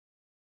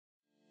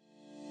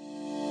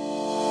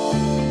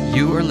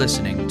You are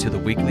listening to the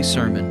weekly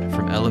sermon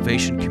from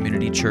Elevation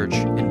Community Church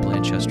in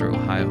Blanchester,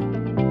 Ohio.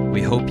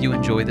 We hope you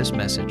enjoy this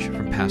message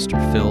from Pastor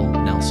Phil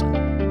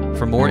Nelson.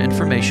 For more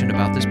information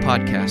about this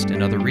podcast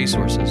and other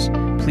resources,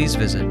 please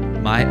visit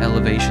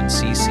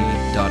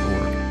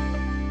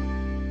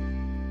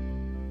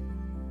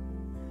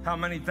myelevationcc.org. How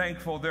many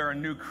thankful they're a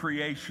new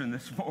creation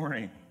this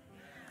morning?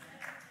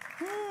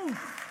 Woo.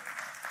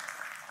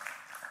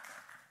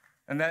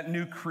 And that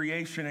new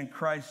creation in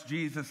Christ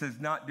Jesus is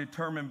not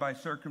determined by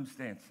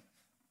circumstances.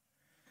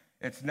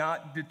 It's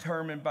not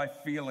determined by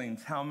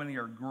feelings. How many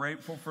are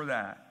grateful for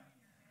that?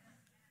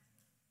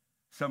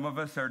 Some of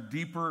us are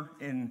deeper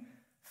in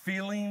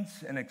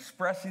feelings and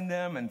expressing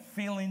them and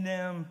feeling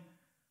them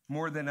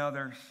more than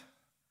others.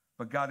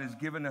 But God has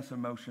given us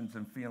emotions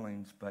and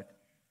feelings, but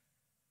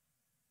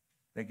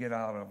they get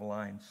out of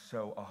line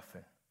so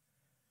often.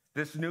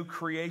 This new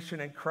creation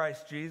in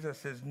Christ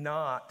Jesus is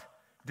not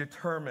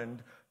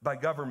determined by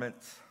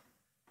governments.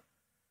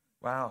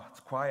 Wow,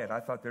 it's quiet.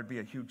 I thought there'd be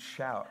a huge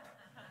shout.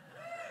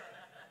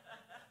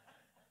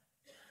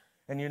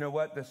 And you know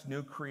what? This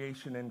new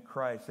creation in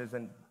Christ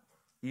isn't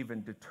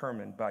even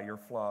determined by your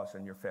flaws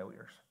and your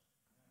failures.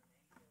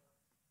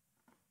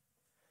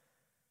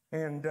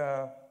 And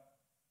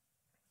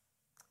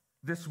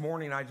this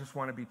morning, I just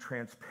want to be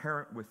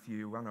transparent with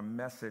you on a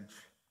message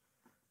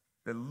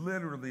that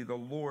literally the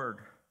Lord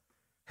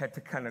had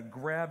to kind of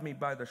grab me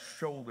by the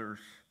shoulders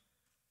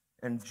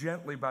and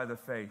gently by the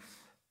face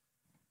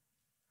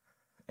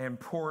and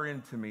pour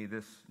into me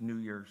this New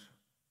Year's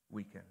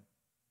weekend.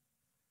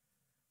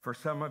 For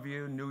some of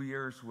you, New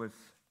Year's was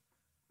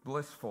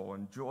blissful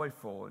and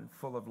joyful and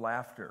full of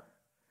laughter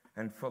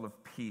and full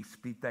of peace.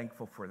 Be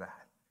thankful for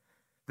that.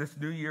 This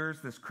New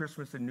Year's, this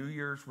Christmas and New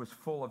Year's was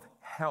full of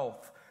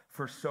health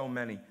for so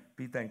many.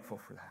 Be thankful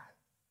for that.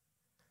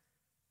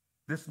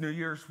 This New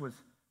Year's was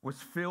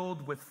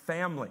filled with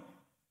family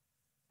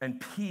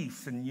and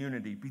peace and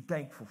unity. Be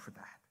thankful for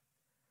that.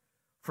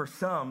 For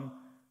some,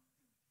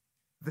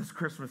 this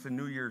Christmas and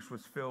New Year's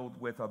was filled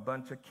with a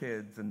bunch of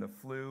kids and the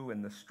flu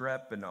and the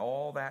strep and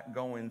all that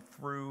going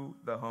through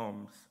the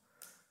homes,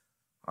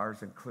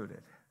 ours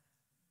included.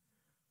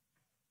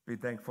 Be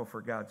thankful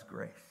for God's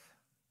grace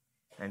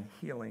and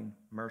healing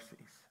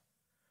mercies.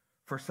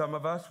 For some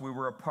of us, we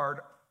were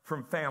apart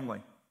from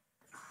family.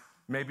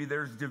 Maybe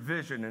there's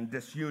division and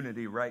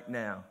disunity right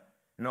now,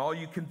 and all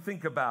you can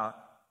think about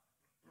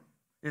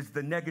is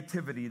the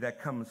negativity that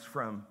comes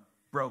from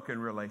broken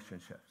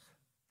relationships.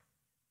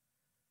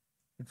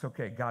 It's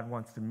okay. God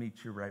wants to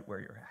meet you right where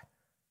you're at.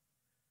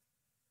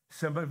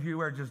 Some of you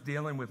are just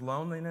dealing with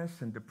loneliness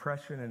and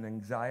depression and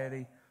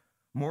anxiety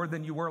more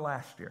than you were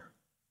last year.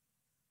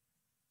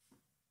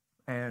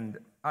 And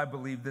I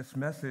believe this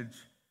message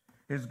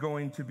is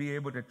going to be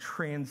able to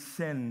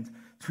transcend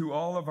to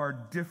all of our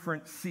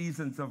different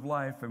seasons of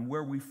life and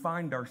where we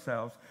find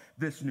ourselves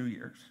this New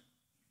Year's.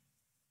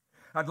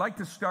 I'd like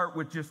to start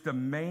with just a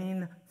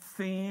main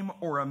theme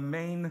or a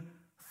main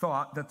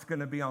thought that's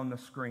going to be on the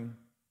screen.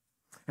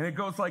 And it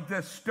goes like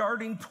this: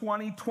 starting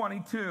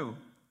 2022.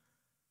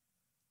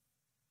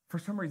 For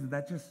some reason,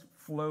 that just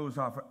flows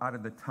off out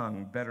of the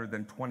tongue better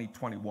than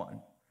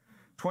 2021.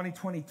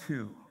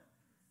 2022.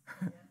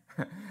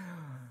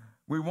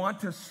 We want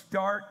to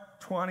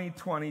start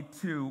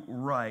 2022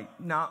 right,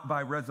 not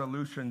by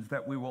resolutions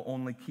that we will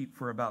only keep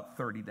for about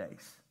 30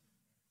 days.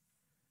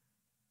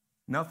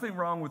 Nothing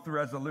wrong with the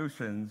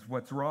resolutions.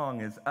 What's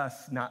wrong is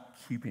us not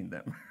keeping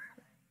them.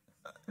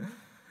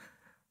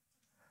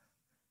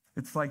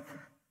 It's like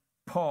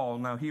Paul.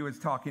 Now, he was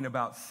talking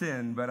about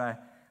sin, but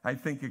I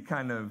think it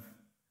kind of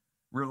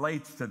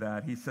relates to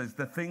that. He says,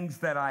 the things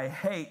that I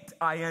hate,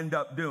 I end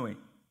up doing.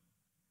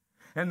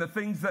 And the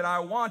things that I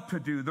want to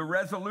do, the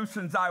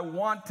resolutions I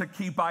want to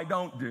keep, I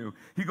don't do.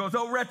 He goes,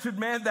 oh, wretched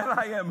man that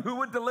I am, who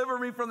would deliver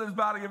me from this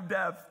body of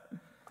death?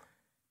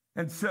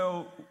 And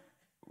so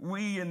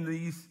we in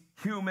these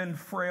human,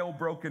 frail,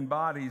 broken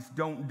bodies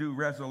don't do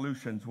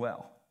resolutions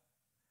well.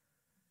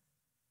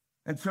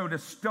 And so to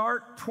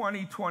start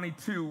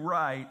 2022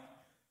 right,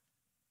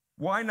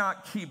 why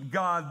not keep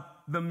God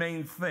the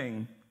main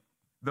thing,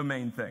 the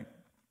main thing?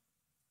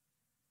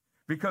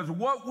 Because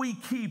what we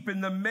keep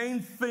in the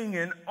main thing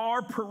in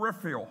our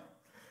peripheral,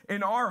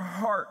 in our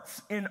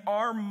hearts, in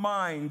our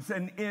minds,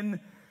 and in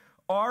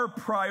our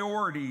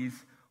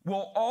priorities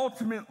will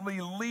ultimately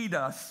lead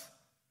us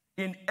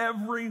in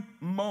every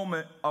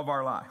moment of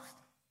our lives.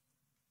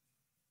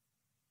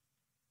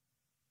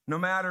 No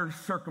matter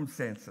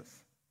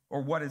circumstances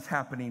or what is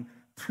happening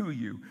to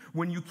you.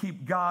 When you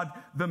keep God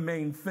the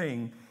main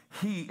thing,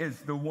 He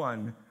is the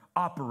one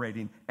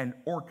operating and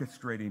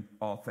orchestrating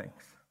all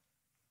things.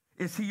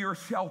 Is He your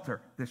shelter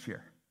this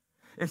year?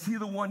 Is He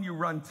the one you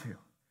run to?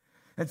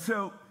 And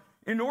so,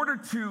 in order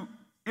to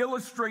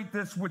illustrate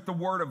this with the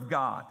Word of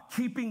God,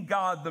 keeping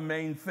God the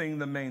main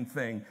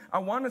thing, I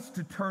want us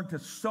to turn to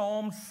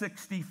Psalm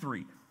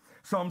 63.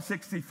 Psalm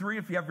 63,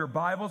 if you have your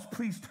Bibles,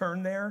 please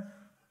turn there.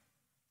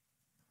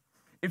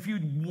 If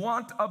you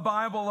want a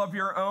Bible of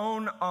your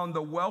own, on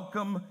the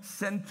Welcome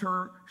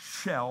Center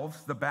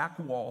shelves, the back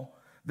wall,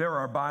 There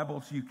are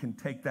Bibles. You can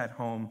take that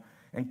home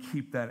and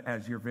keep that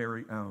as your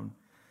very own.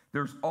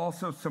 There's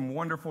also some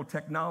wonderful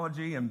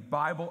technology and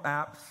Bible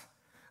apps.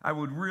 I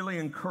would really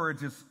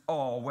encourage us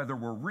all, whether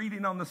we're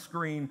reading on the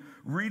screen,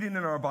 reading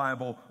in our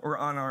Bible, or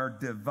on our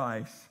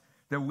device,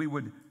 that we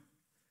would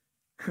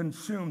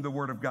consume the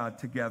Word of God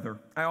together.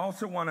 I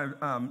also want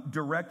to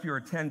direct your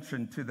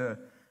attention to the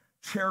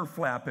chair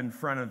flap in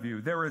front of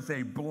you. There is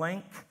a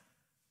blank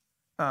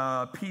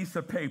piece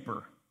of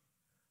paper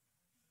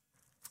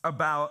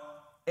about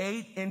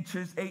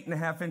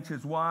 8.5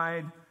 inches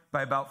wide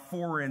by about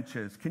 4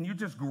 inches. Can you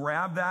just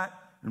grab that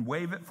and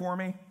wave it for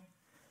me?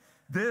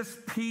 This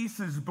piece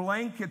is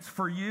blank. It's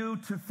for you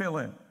to fill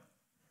in.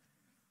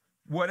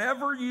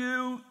 Whatever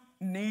you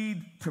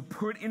need to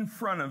put in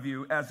front of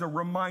you as a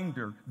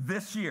reminder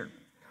this year,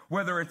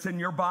 whether it's in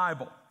your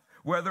Bible,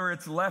 whether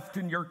it's left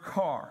in your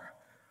car,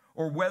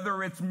 or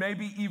whether it's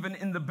maybe even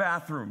in the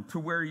bathroom to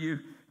where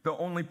the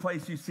only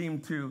place you seem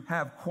to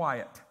have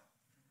quiet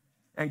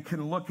and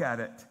can look at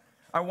it.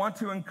 I want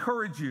to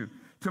encourage you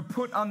to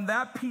put on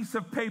that piece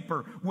of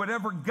paper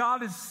whatever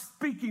God is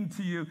speaking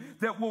to you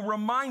that will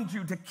remind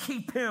you to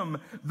keep Him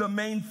the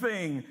main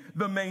thing,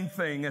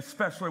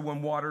 especially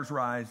when waters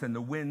rise and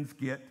the winds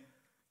get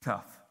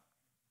tough.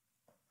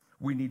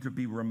 We need to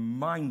be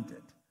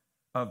reminded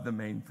of the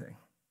main thing.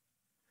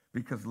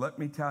 Because let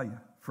me tell you,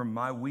 from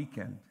my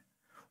weekend,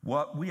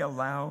 what we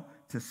allow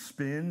to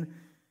spin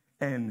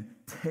and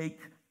take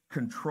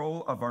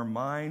control of our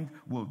mind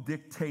will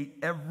dictate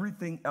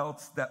everything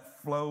else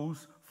that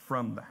flows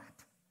from that.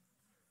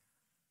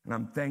 And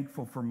I'm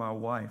thankful for my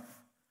wife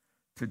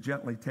to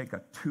gently take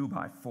a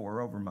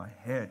 2x4 over my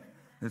head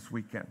this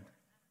weekend.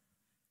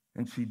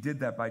 And she did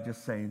that by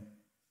just saying,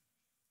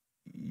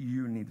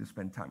 you need to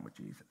spend time with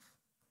Jesus.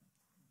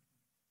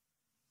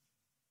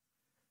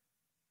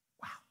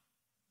 Wow.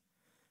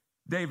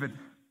 David,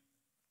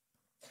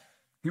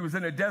 he was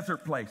in a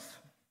desert place.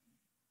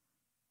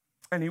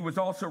 And he was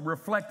also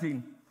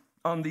reflecting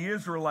on the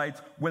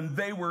Israelites when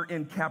they were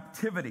in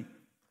captivity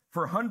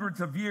for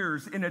hundreds of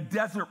years in a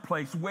desert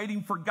place,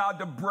 waiting for God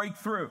to break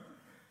through.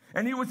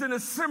 And he was in a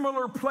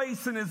similar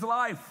place in his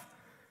life.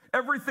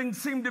 Everything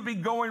seemed to be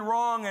going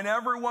wrong, and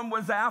everyone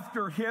was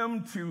after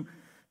him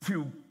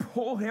to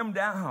pull him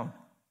down.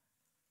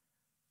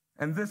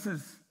 And this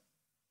is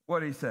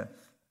what he says.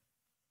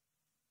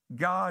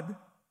 God,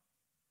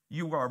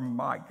 you are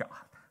my God.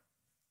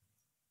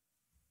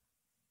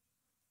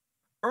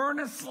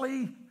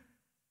 Earnestly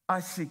I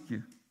seek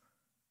you.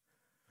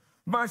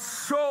 My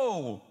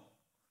soul,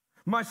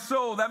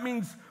 that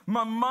means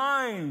my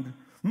mind,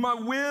 my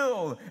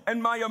will, and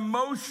my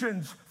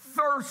emotions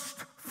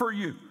thirst for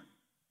you.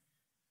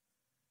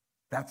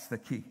 That's the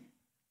key.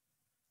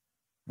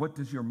 What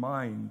does your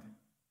mind,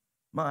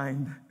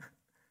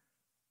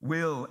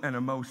 will, and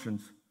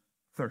emotions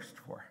thirst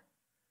for?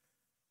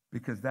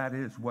 Because that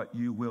is what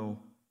you will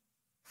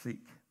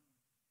seek.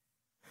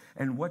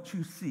 And what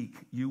you seek,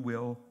 you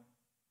will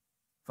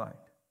find.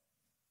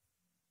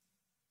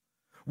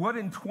 What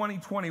in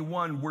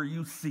 2021 were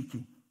you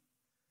seeking?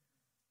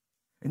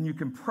 And you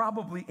can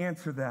probably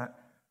answer that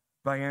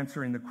by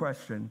answering the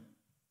question,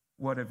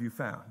 what have you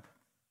found?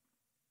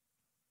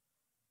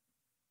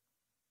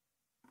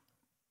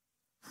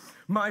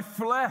 My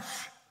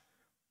flesh,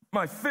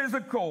 my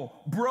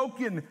physical,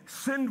 broken,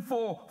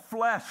 sinful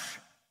flesh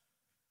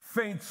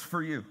faints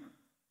for you,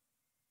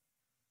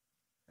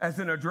 as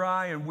in a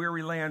dry and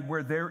weary land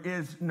where there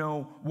is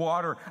no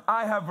water.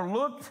 I have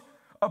looked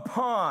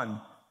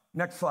upon,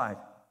 next slide.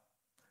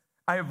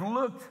 I have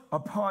looked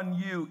upon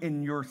you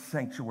in your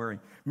sanctuary,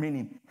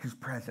 meaning his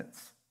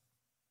presence,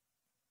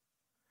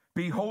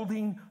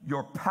 beholding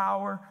your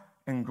power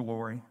and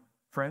glory.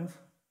 Friends,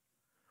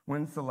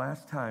 when's the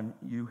last time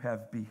you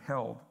have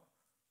beheld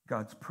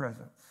God's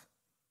presence,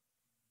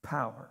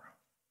 power,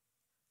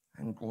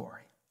 and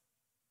glory?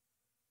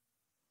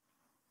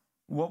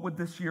 What would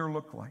this year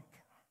look like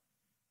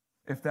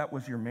if that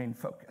was your main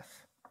focus?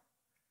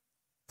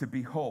 To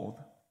behold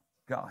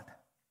God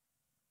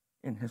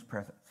in his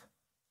presence.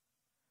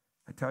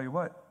 I tell you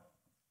what,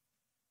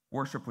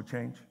 worship would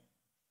change.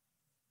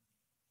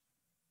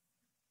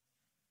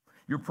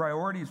 Your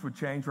priorities would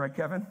change, right,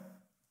 Kevin?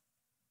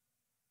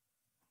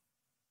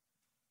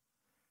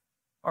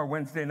 Our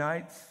Wednesday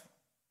nights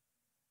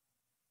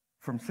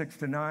from 6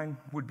 to 9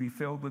 would be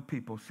filled with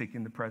people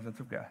seeking the presence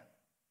of God,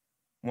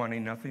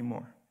 wanting nothing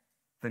more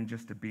than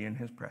just to be in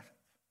his presence.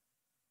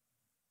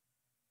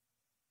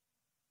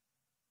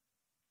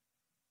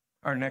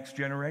 Our next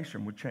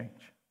generation would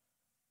change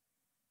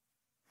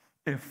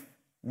if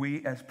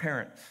we as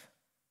parents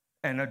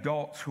and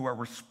adults who are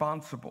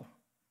responsible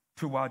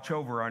to watch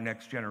over our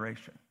next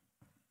generation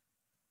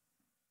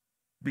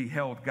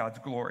beheld God's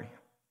glory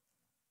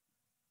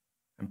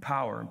and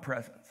power and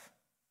presence.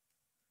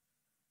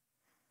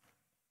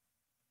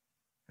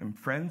 And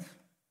friends,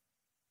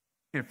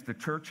 if the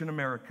church in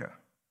America,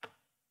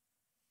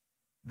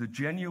 the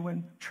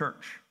genuine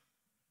church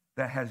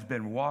that has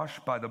been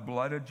washed by the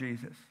blood of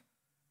Jesus,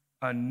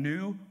 a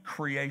new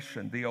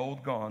creation, the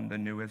old gone, the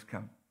new has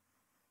come.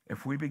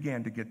 If we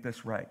began to get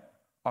this right,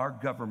 our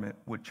government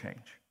would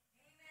change.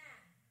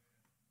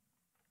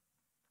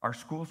 Our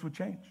schools would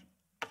change.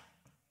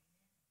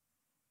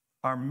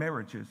 Our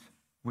marriages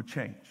would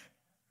change.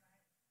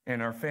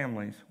 And our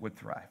families would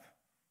thrive.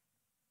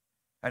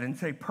 I didn't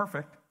say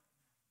perfect.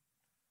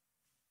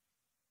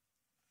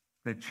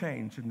 They'd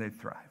change and they'd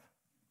thrive.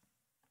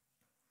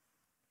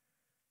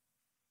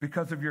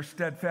 Because of your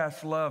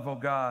steadfast love, oh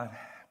God,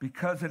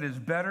 because it is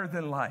better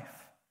than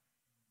life.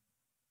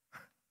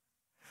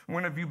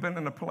 When have you been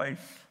in a place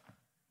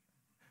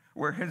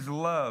where his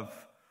love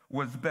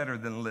was better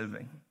than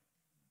living?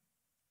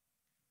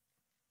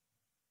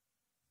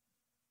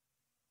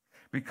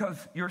 Because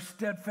your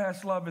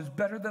steadfast love is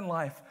better than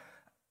life,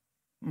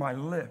 my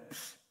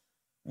lips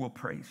will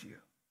praise you.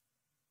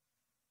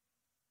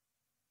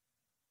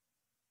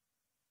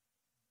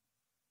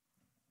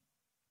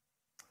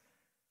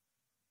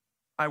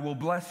 I will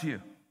bless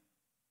you.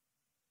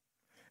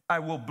 I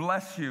will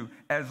bless you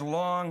as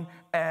long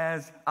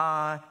as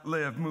I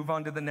live. Move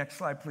on to the next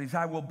slide, please.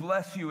 I will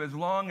bless you as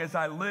long as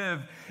I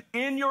live.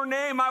 In your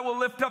name, I will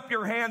lift up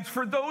your hands.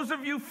 For those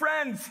of you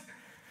friends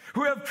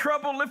who have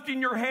trouble lifting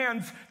your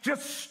hands,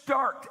 just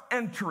start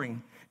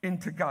entering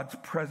into God's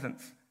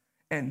presence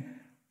and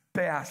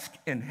bask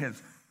in his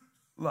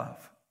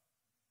love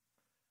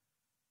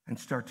and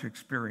start to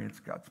experience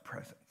God's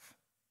presence.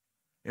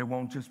 It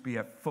won't just be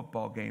at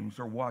football games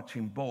or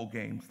watching bowl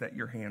games that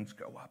your hands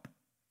go up.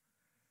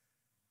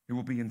 It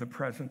will be in the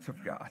presence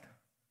of God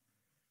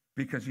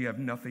because you have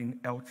nothing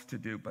else to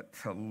do but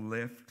to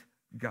lift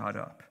God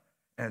up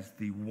as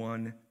the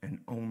one and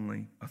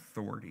only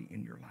authority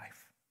in your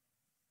life.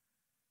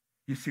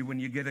 You see, when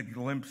you get a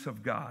glimpse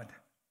of God,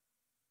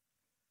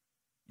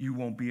 you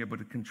won't be able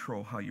to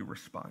control how you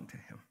respond to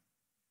him.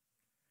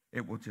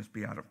 It will just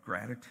be out of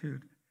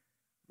gratitude,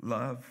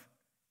 love,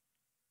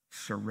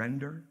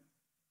 surrender,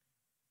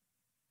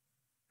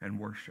 and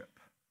worship.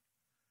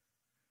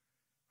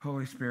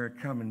 Holy Spirit,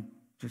 come and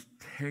just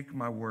take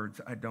my words.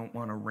 I don't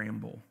want to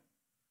ramble.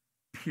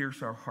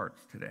 Pierce our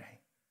hearts today.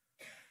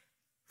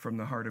 From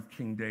the heart of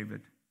King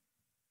David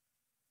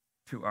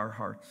to our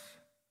hearts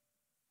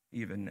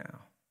even now.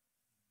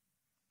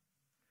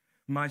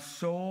 My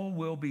soul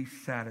will be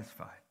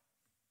satisfied.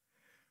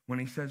 When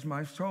he says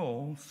my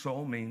soul,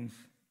 soul means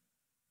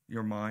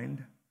your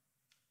mind,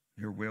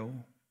 your will,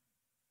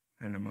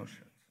 and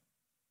emotions.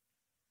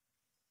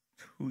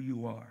 It's who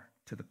you are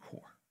to the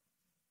core.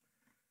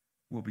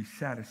 Will be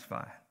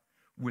satisfied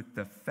with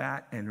the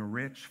fat and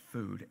rich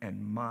food,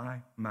 and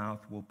my mouth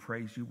will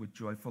praise you with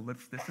joyful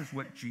lips. This is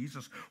what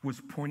Jesus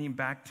was pointing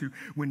back to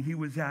when he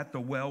was at the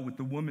well with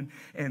the woman,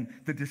 and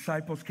the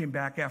disciples came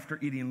back after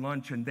eating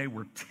lunch, and they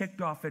were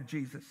ticked off at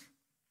Jesus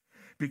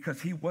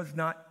because he was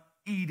not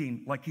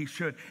eating like he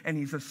should, and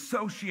he's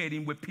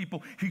associating with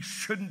people he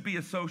shouldn't be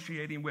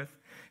associating with.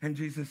 And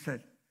Jesus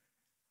said,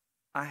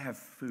 I have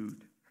food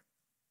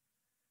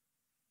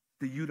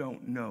that you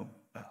don't know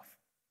of.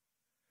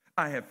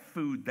 I have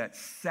food that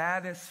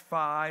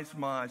satisfies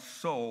my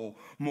soul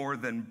more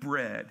than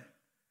bread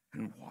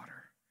and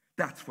water.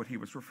 That's what he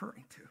was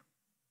referring to.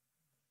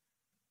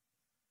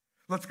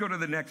 Let's go to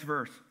the next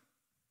verse.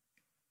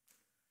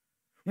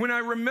 When I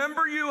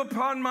remember you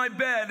upon my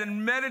bed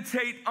and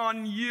meditate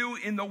on you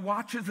in the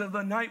watches of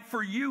the night,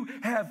 for you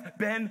have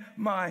been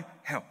my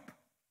help.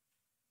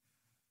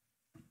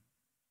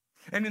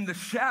 And in the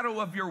shadow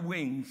of your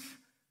wings,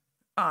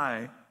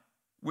 I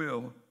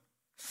will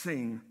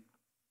sing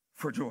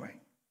for joy.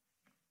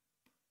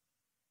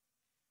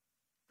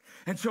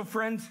 And so,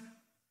 friends,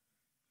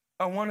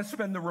 I want to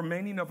spend the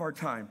remaining of our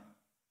time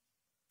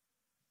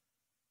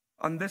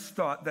on this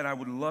thought that I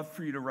would love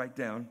for you to write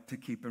down to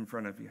keep in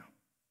front of you.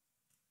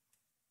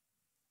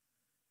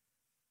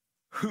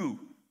 Who,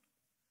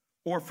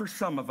 or for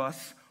some of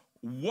us,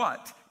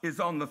 what is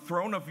on the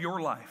throne of your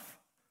life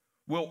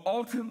will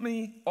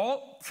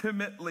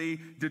ultimately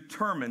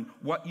determine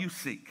what you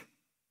seek,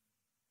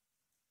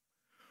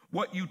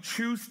 what you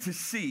choose to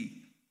see,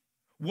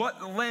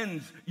 what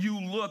lens you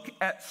look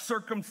at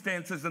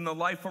circumstances in the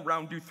life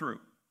around you through.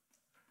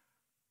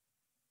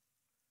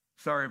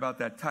 Sorry about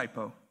that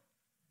typo.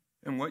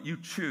 And what you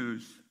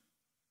choose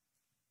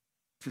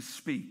to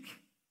speak.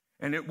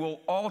 And it will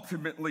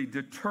ultimately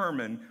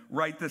determine,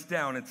 write this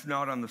down, it's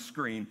not on the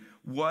screen,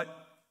 what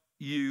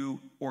you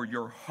or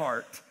your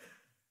heart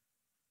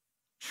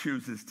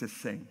chooses to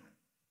sing.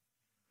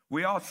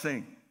 We all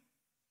sing.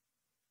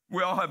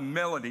 We all have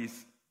melodies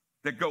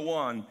that go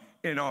on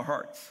in our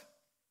hearts.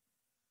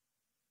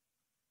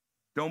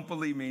 Don't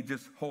believe me,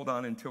 just hold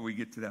on until we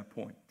get to that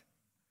point.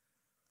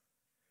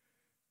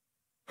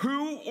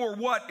 Who or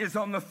what is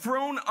on the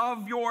throne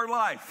of your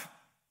life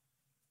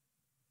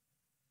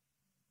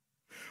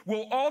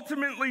will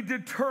ultimately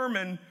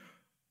determine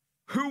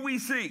who we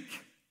seek,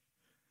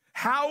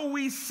 how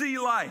we see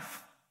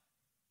life,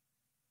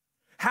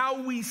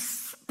 how we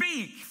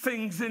speak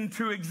things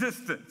into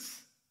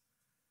existence,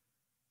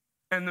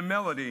 and the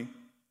melody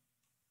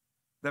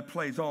that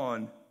plays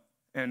on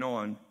and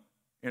on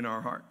in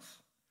our hearts.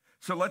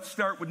 So let's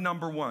start with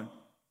number one.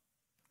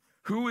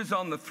 Who is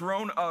on the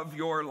throne of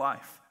your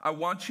life? I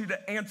want you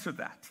to answer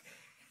that.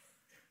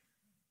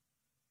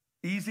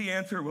 Easy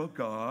answer, well,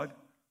 God.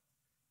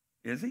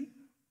 Is he?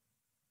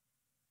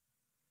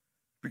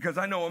 Because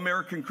I know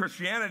American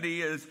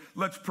Christianity is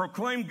let's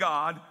proclaim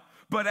God,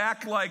 but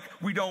act like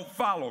we don't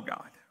follow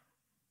God.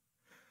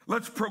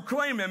 Let's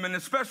proclaim him, and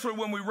especially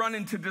when we run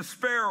into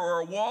despair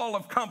or a wall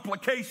of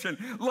complication,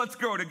 let's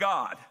go to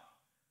God.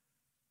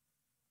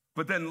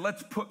 But then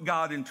let's put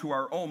God into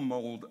our own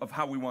mold of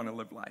how we want to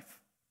live life.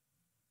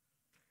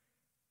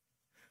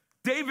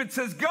 David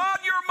says, God,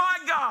 you're my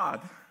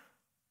God.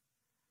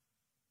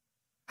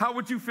 How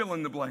would you fill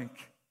in the blank?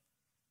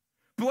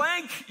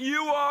 Blank,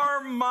 you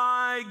are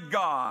my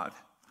God.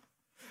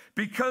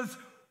 Because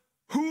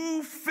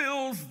who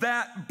fills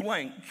that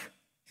blank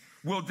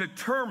will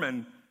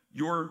determine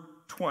your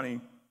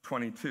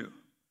 2022,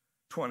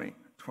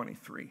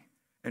 2023,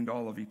 and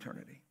all of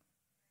eternity.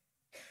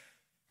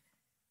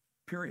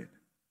 Period.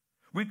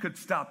 We could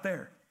stop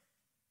there.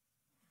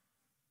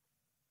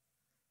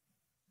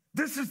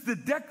 This is the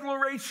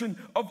declaration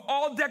of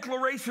all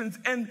declarations,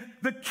 and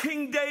the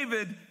King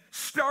David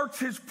starts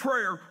his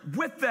prayer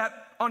with that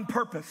on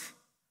purpose.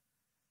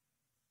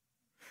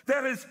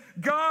 That is,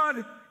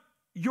 God,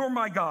 you're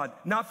my God.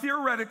 Not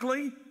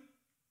theoretically,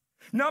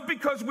 not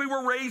because we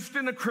were raised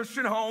in a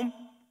Christian home,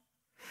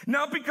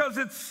 not because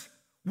it's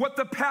what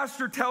the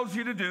pastor tells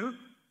you to do,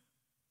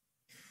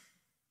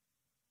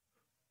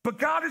 but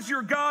God is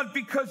your God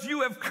because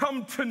you have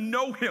come to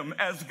know him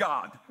as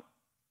God.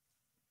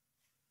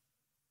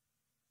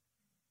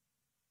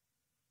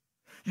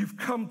 You've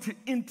come to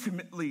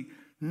intimately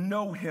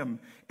know him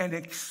and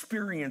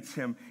experience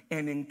him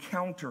and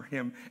encounter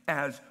him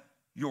as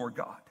your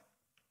God.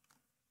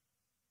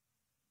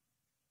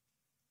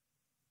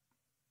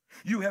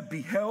 You have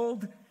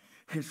beheld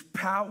his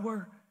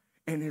power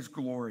and his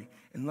glory.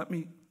 And let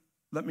me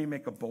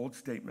make a bold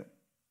statement.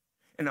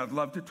 And I'd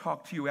love to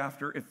talk to you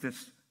after if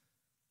this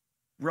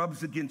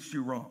rubs against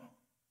you wrong.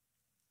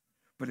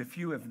 But if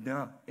you have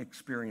not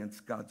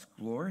experienced God's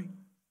glory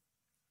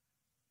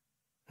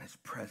and his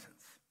presence,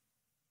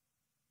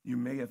 you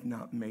may have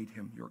not made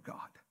him your God.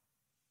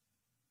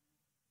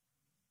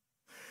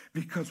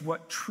 Because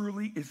what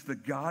truly is the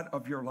God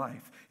of your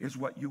life is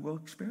what you will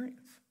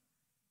experience.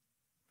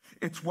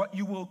 It's what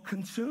you will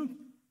consume.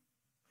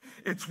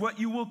 It's what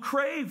you will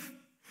crave.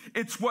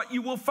 It's what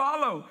you will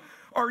follow.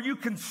 Are you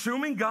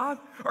consuming God?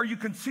 Are you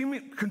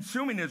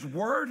consuming his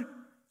word?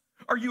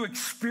 Are you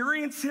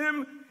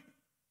experiencing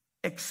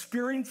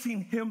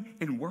him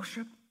in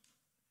worship?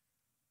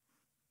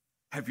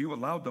 Have you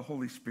allowed the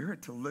Holy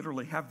Spirit to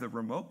literally have the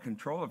remote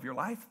control of your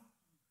life?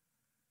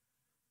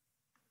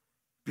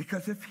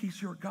 Because if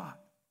he's your God,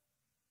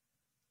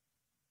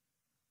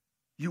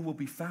 you will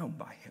be found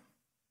by him.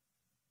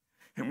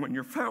 And when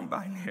you're found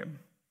by him,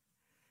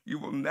 you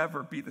will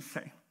never be the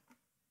same.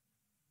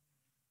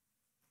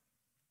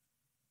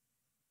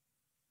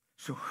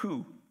 So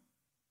who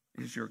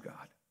is your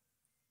God?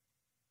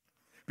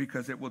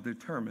 Because it will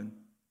determine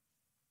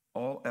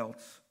all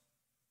else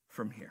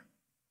from here.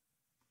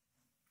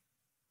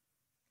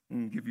 I'm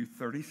going to give you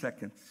 30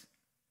 seconds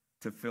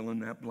to fill in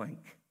that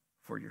blank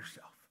for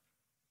yourself.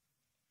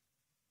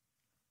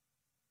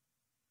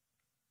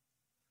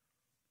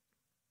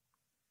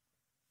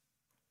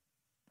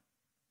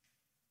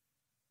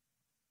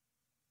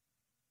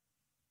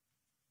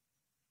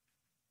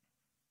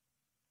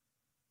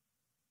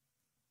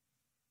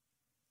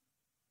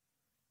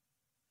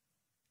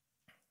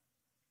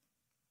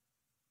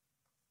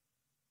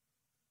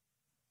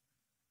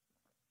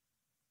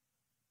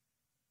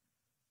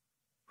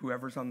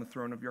 Whoever's on the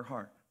throne of your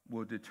heart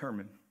will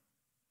determine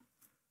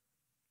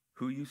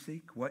who you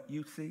seek, what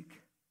you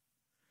seek,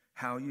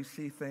 how you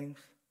see things,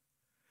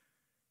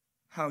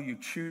 how you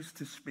choose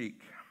to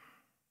speak,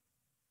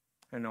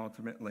 and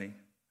ultimately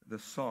the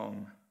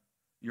song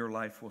your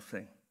life will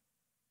sing.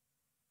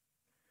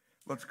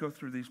 Let's go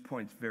through these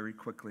points very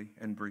quickly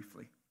and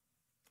briefly.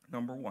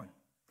 Number one,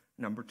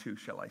 number two,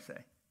 shall I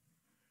say?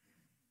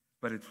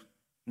 But it's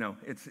number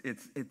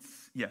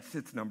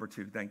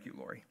two. Thank you,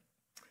 Lori.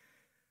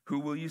 Who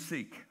will you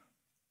seek?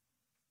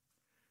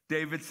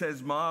 David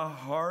says, my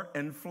heart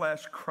and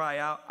flesh cry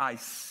out, I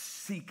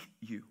seek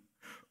you.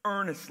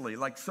 Earnestly,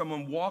 like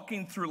someone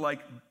walking through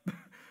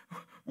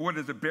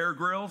Bear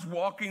Grylls?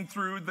 Walking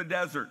through the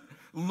desert,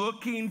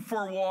 looking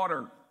for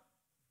water,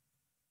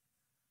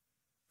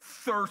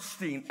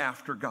 thirsting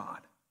after God.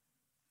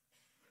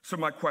 So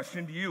my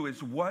question to you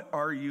is, what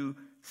are you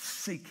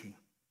seeking?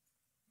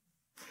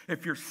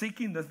 If you're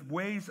seeking the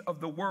ways of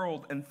the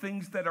world and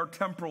things that are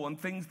temporal and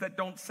things that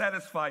don't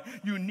satisfy,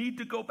 you need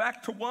to go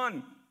back to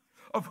one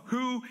of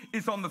who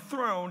is on the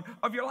throne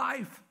of your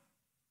life.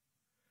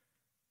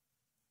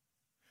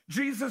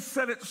 Jesus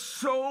said it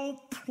so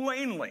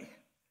plainly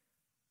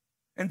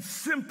and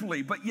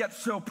simply, but yet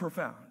so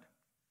profound.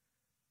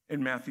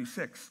 In Matthew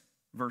 6,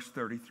 verse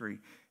 33,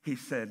 he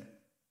said,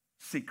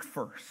 seek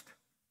first.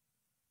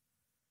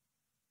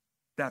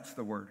 That's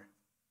the word,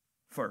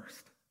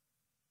 first.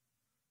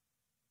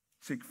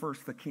 Seek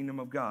first the kingdom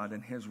of God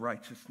and his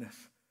righteousness,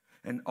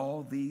 and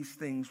all these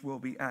things will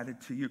be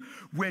added to you.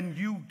 When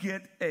you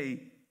get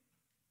a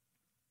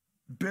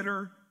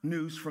bitter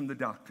news from the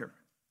doctor,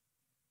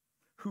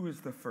 who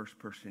is the first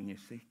person you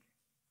seek?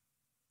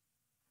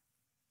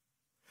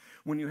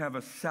 When you have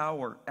a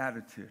sour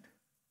attitude,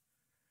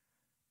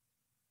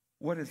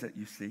 what is it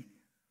you seek?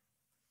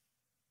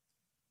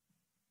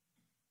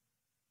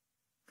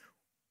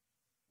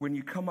 When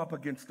you come up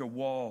against a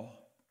wall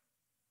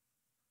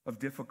of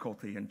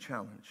difficulty and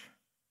challenge,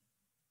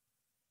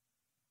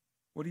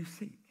 what do you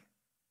seek?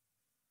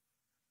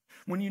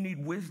 When you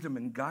need wisdom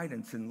and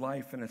guidance in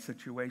life and a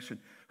situation,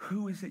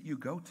 who is it you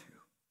go to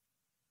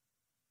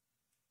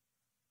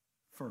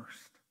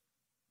first?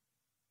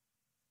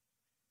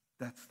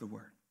 That's the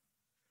word.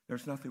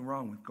 There's nothing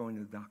wrong with going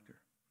to the doctor.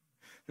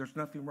 There's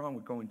nothing wrong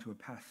with going to a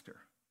pastor.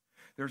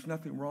 There's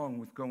nothing wrong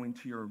with going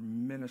to your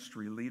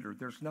ministry leader.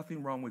 There's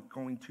nothing wrong with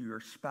going to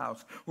your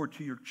spouse or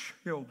to your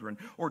children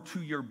or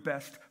to your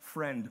best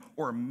friend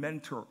or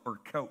mentor or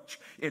coach.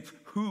 It's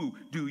who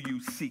do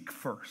you seek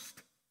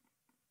first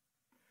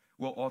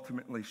will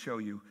ultimately show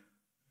you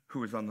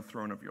who is on the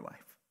throne of your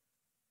life.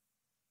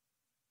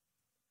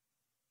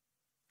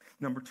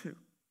 Number 2,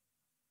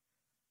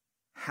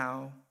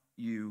 how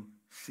you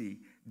see.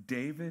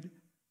 David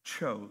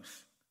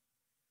chose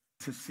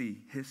to see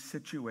his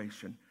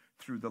situation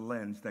through the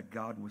lens that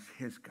God was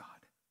his God.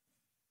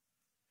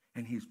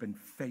 And he's been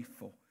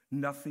faithful,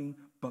 nothing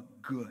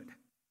but good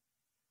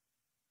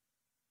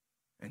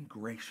and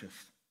gracious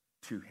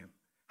to him.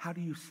 How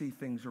do you see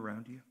things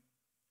around you?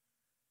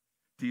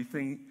 Do you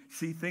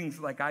see things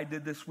like I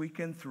did this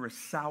weekend through a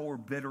sour,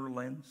 bitter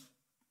lens?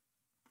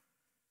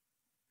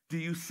 Do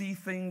you see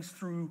things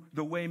through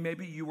the way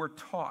maybe you were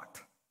taught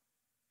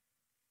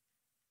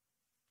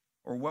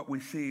or what we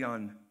see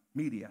on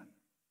media?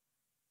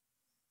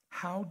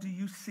 How do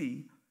you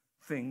see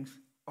things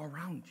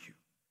around you?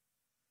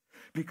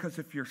 Because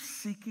if you're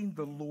seeking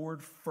the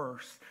Lord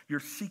first,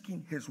 you're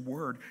seeking his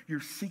word,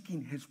 you're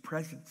seeking his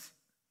presence,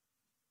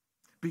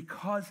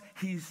 because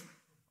he's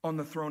on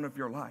the throne of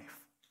your life,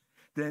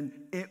 then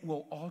it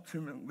will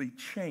ultimately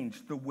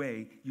change the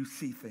way you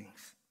see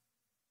things.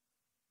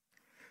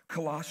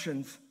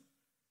 Colossians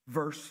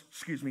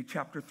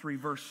chapter 3,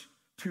 verse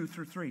 2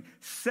 through 3.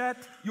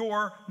 Set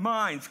your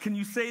minds. Can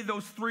you say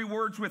those 3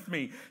 words with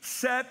me?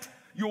 Set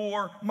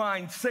your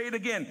minds. Say it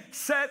again.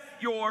 Set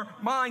your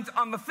minds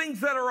on the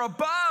things that are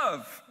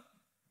above,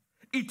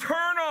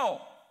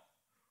 eternal,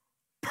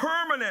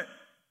 permanent.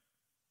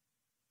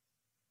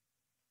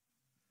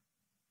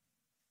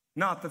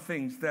 Not the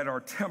things that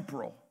are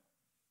temporal,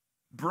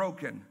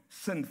 broken,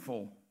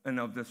 sinful, and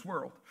of this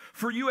world.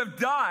 For you have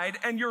died,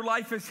 and your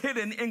life is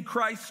hidden in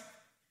Christ,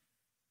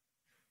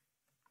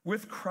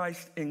 with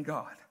Christ in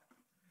God.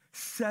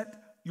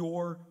 Set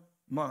your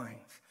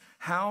minds.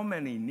 How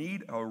many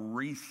need a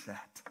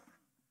reset?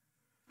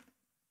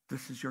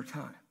 This is your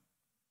time.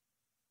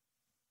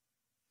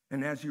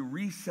 And as you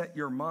reset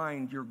your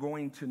mind, you're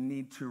going to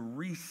need to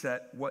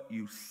reset what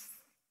you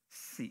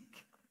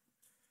seek.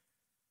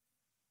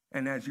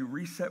 And as you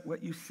reset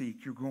what you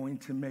seek, you're going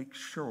to make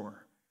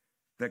sure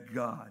that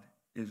God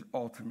is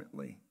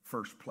ultimately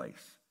first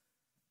place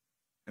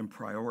and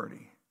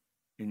priority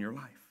in your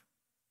life.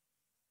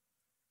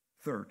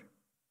 Third,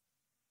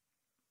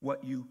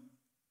 what you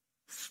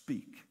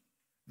speak.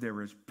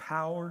 There is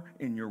power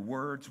in your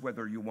words,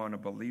 whether you want to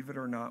believe it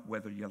or not,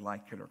 whether you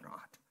like it or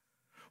not.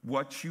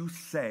 What you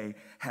say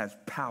has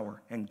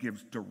power and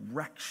gives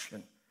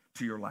direction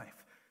to your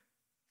life.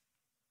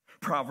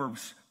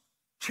 Proverbs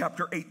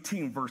chapter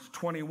 18, verse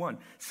 21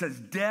 says,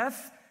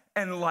 death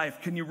and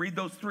life. Can you read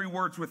those 3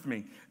 words with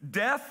me?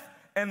 Death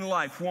and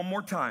life. One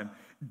more time.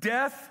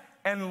 Death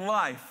and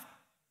life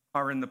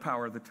are in the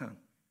power of the tongue.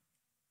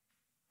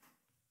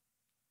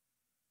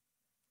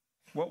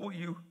 What will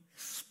you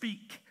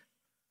speak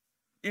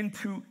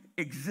into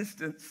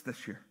existence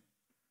this year?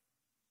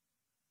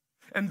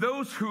 And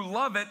those who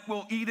love it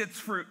will eat its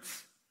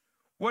fruits.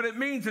 What it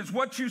means is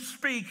what you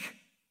speak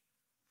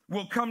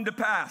will come to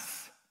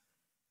pass,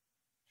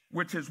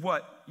 which is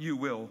what you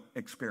will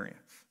experience.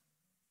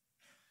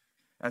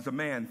 As a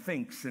man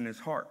thinks in his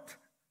heart,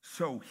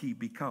 so he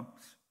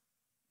becomes.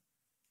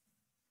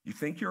 You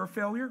think you're a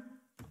failure?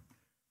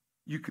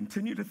 You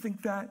continue to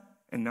think that,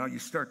 and now you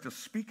start to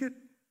speak it.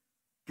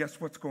 Guess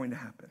what's going to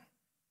happen?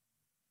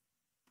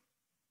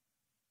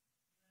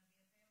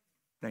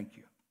 Thank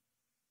you.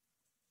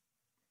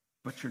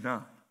 But you're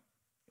not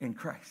in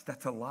Christ.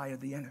 That's a lie of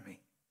the enemy.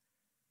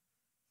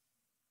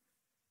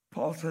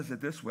 Paul says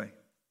it this way.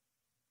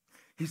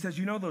 He says,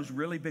 you know those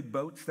really big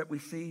boats that we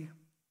see?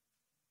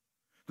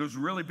 Those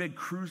really big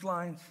cruise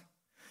lines?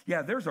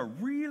 Yeah, there's a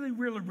really,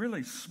 really,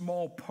 really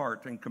small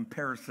part in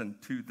comparison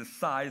to the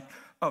size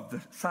of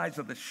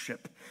the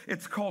ship.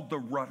 It's called the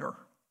rudder.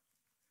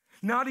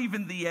 Not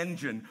even the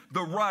engine,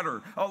 the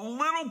rudder, a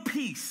little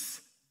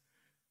piece.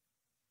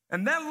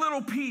 And that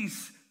little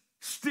piece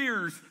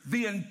steers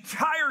the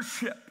entire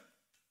ship.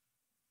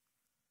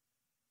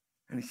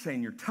 And he's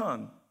saying your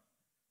tongue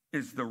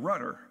is the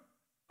rudder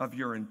of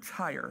your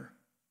entire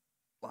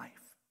life.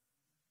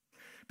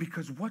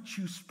 Because what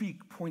you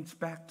speak points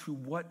back to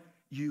what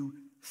you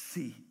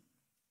see.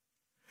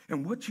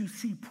 And what you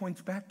see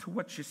points back to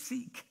what you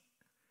seek.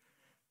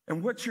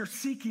 And what you're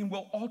seeking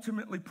will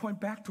ultimately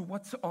point back to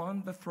what's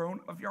on the throne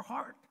of your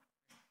heart.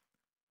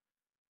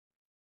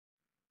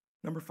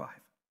 Number 5.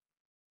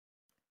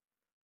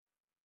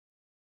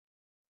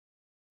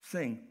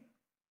 Sing.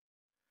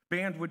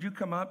 Band, would you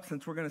come up?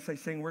 Since we're going to say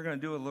sing, we're going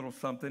to do a little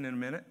something in a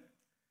minute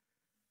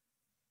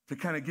to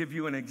kind of give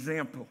you an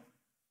example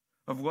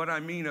of what I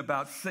mean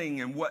about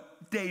sing and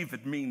what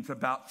David means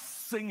about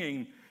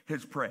singing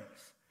his praise.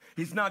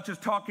 He's not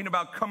just talking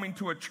about coming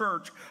to a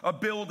church, a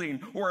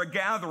building, or a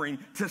gathering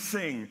to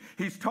sing.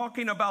 He's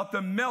talking about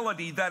the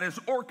melody that is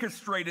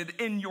orchestrated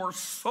in your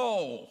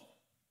soul,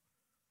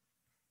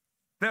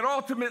 that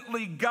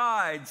ultimately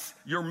guides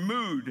your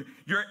mood,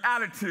 your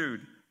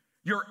attitude,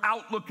 your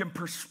outlook and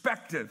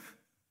perspective,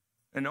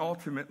 and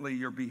ultimately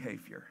your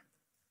behavior.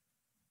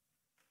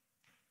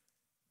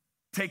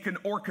 Take an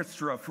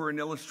orchestra for an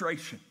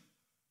illustration.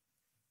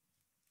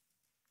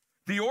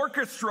 The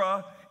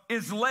orchestra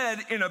is led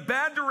in a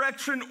bad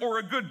direction or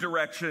a good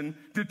direction,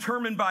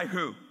 determined by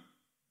who?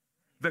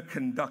 The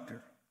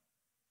conductor.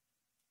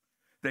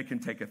 They can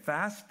take it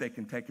fast, they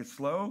can take it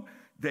slow,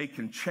 they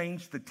can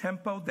change the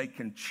tempo, they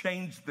can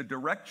change the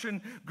direction,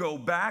 go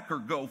back or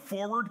go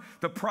forward.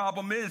 The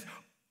problem is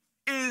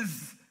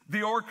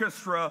the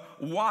orchestra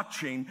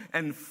watching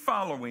and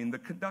following the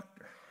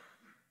conductor?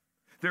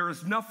 There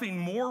is nothing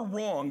more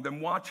wrong than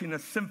watching a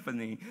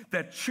symphony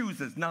that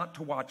chooses not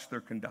to watch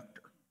their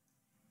conductor.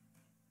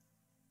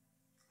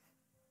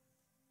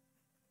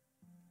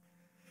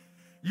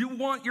 You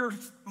want your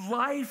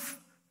life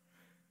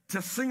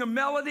to sing a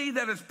melody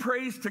that is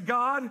praise to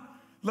God?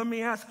 Let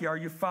me ask you, are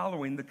you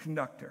following the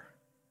conductor?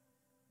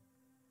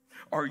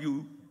 Are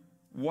you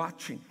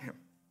watching him?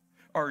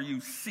 Are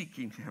you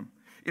seeking him?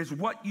 Is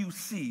what you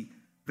see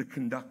the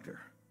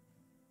conductor?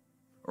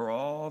 Or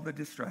all the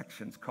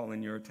distractions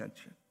calling your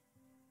attention?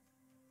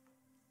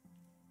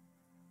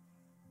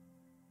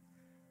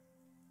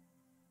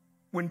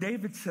 When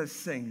David says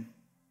sing,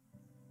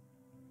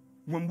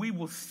 when we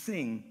will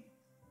sing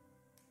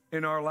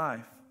in our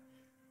life,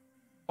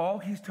 all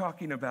he's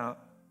talking about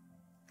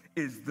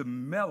is the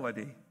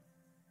melody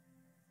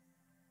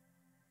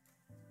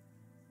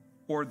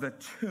or the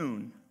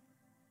tune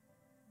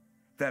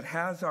that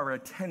has our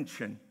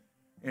attention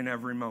in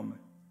every moment.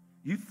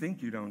 You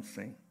think you don't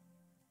sing.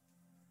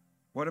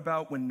 What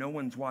about when no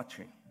one's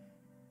watching?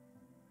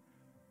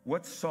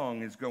 What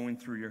song is going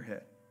through your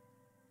head?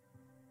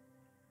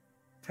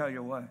 Tell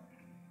you what,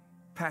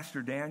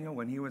 Pastor Daniel,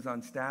 when he was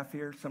on staff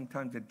here,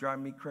 sometimes it'd drive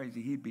me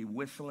crazy. He'd be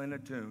whistling a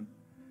tune,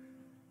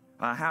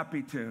 a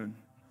happy tune,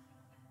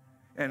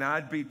 and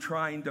I'd be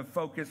trying to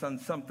focus on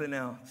something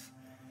else,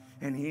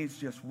 and he's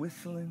just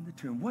whistling the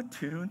tune. What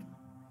tune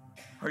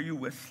are you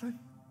whistling?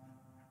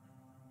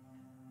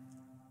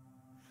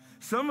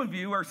 Some of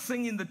you are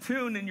singing the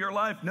tune in your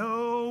life.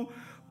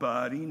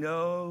 Nobody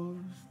knows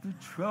the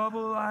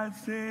trouble I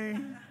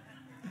sing.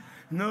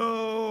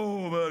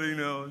 Nobody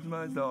knows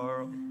my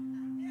sorrow.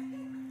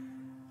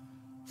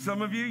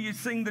 Some of you, you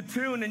sing the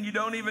tune and you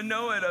don't even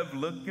know it, of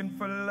looking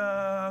for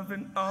love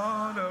in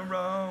all the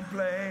wrong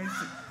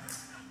places.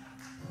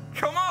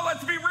 Come on,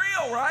 let's be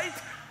real, right?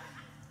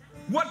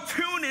 What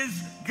tune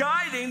is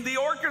guiding the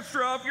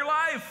orchestra of your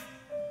life?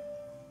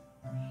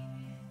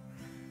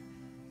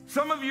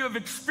 Some of you have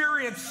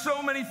experienced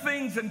so many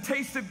things and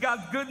tasted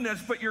God's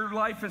goodness, but your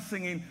life is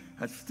singing,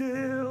 I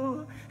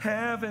still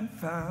haven't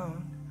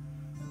found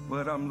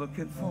what I'm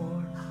looking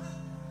for.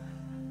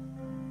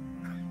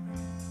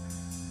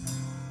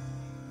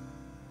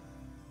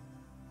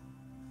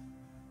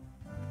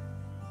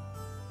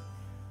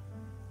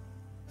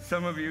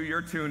 Some of you,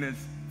 your tune is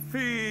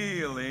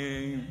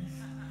feelings.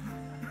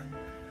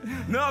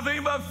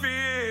 Nothing but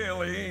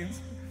feelings,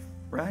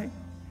 right?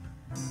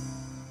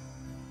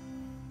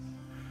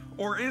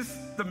 Or is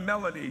the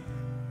melody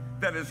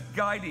that is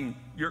guiding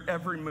your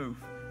every move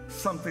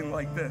something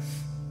like this?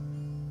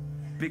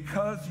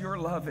 Because your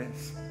love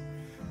is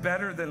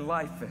better than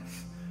life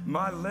is,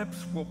 my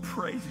lips will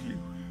praise you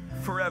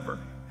forever.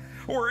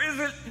 Or is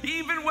it,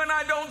 even when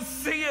I don't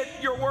see it,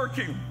 you're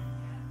working?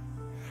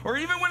 Or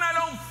even when I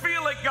don't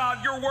feel it,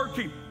 God, you're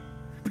working?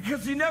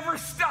 Because you never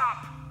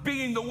stop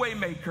being the way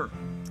maker,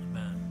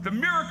 the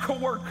miracle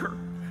worker,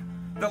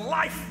 the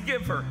life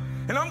giver.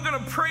 And I'm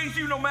going to praise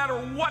you no matter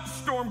what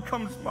storm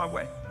comes my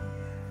way.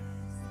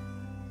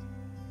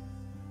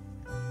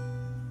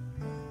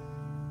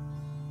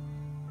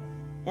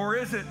 Or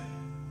is it,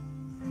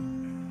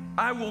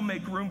 I will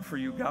make room for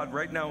you, God,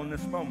 right now in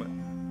this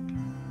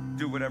moment.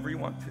 Do whatever you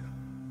want to.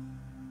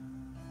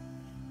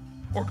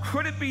 Or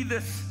could it be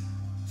this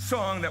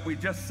song that we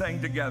just sang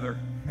together?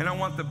 And I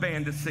want the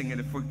band to sing it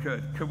if we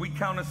could. Could we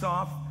count us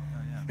off?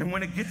 And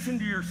when it gets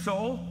into your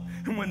soul,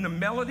 and when the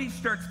melody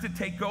starts to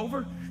take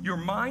over your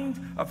mind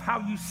of how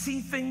you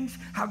see things,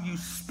 how you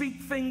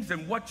speak things,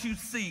 and what you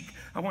seek,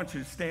 I want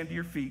you to stand to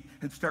your feet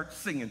and start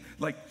singing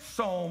like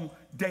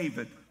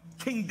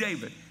King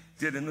David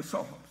did in the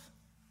Psalms.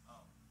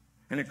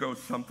 And it goes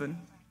something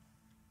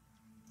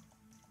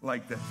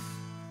like this.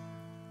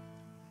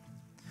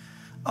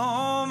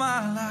 All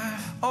my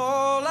life,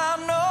 all I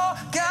know,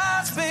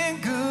 God's been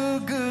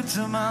good, good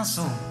to my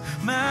soul.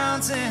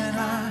 Mountain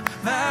high,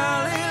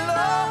 valley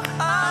low,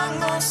 I'm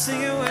gonna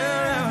sing it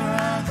wherever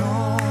I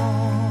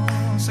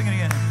go. Sing it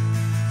again.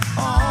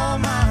 All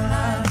my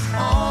life,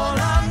 all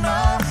I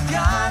know,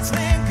 God's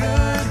been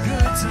good,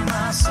 good to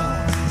my soul.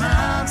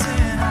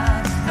 Mountain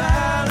high,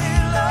 valley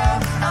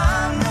low,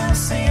 I'm gonna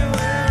sing it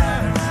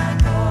wherever I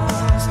go.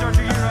 Start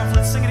your year off,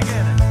 let's sing it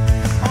again.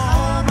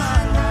 All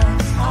my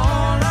life,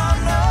 all I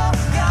know,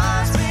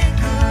 God's been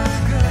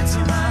good, good to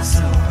my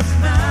soul.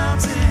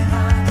 Mountain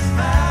high,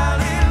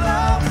 valley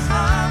low,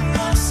 I'm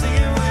gonna sing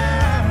it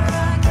wherever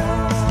I go.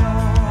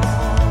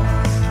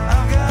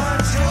 I've got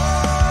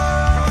joy,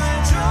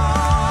 joy,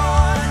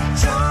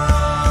 joy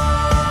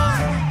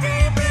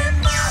deep in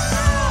my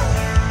soul.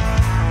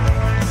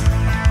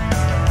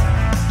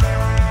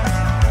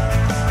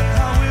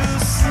 I will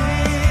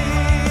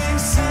sing,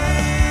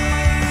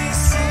 sing,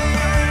 sing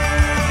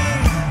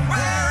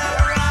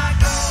wherever I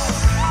go.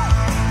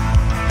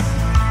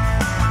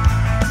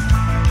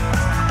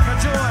 Got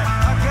joy,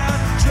 I got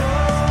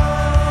joy,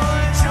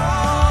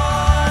 joy,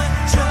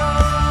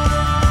 joy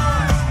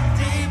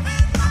deep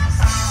in my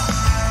soul.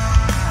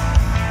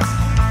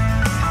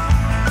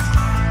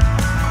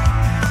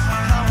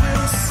 I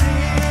will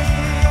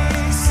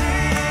sing,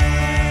 sing,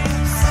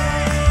 sing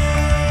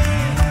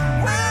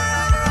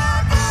wherever I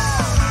go.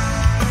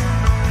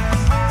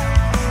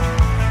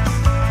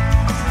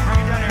 Bring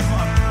it down here, come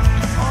on.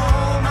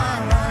 All my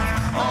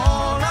life,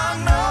 all I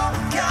know,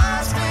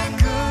 God's been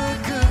good,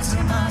 good to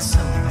my soul.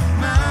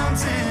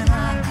 Mountain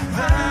high,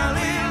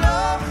 valley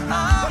low,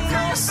 I'm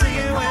gonna sing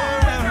it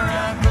wherever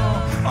I go.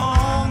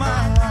 All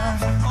my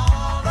life,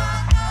 all I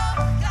know,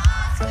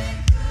 God's been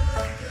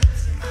good,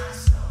 good to my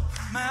soul.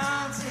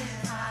 Mountain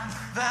high,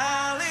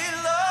 valley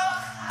low,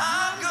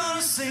 I'm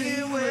gonna sing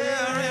it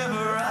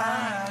wherever I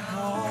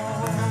go.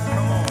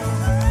 Come on.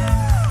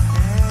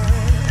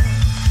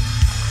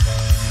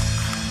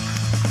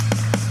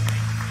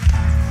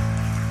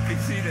 Be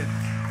seated.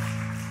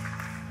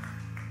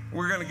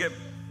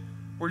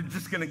 We're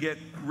just gonna get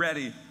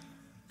ready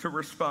to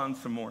respond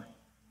some more.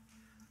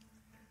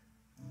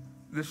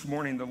 This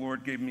morning, the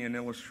Lord gave me an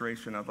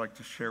illustration I'd like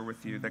to share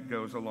with you that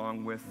goes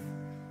along with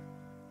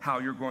how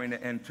you're going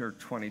to enter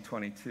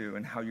 2022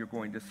 and how you're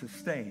going to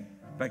sustain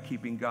by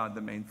keeping God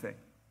the main thing.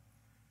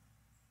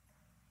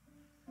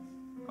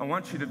 I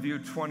want you to view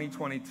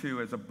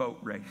 2022 as a boat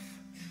race.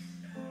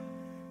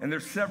 And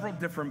there's several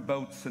different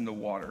boats in the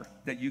water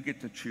that you get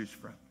to choose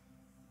from.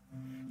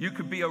 You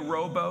could be a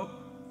rowboat,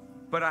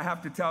 but I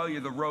have to tell you,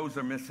 the rows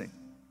are missing.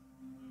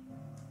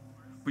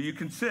 But you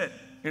can sit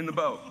in the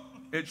boat.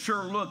 It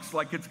sure looks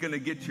like it's going to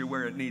get you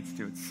where it needs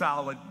to. It's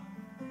solid.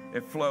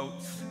 It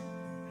floats.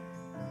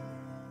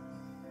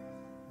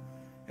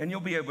 And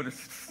you'll be able to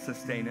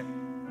sustain it.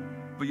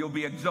 But you'll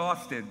be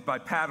exhausted by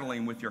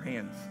paddling with your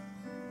hands.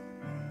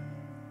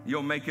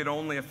 You'll make it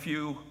only a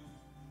few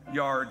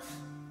yards,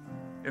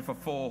 if a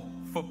full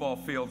football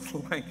field's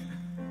length,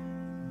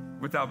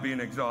 without being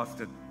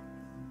exhausted.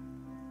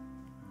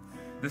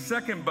 The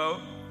second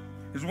boat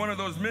is one of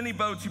those mini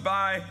boats you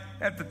buy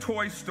at the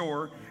toy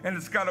store, and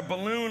it's got a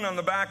balloon on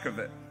the back of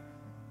it.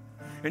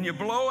 And you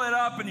blow it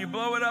up, and you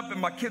blow it up, and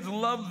my kids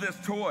love this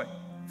toy.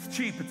 It's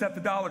cheap. It's at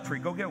the Dollar Tree.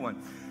 Go get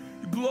one.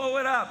 You blow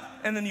it up,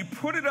 and then you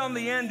put it on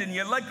the end, and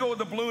you let go of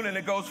the balloon, and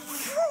it goes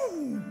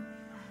phew,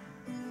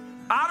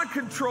 out of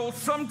control.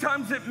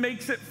 Sometimes it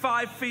makes it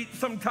 5 feet.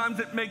 Sometimes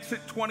it makes it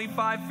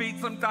 25 feet.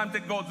 Sometimes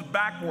it goes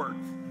backwards.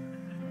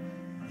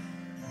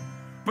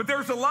 But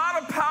there's a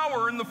lot of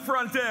power in the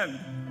front end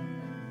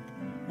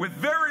with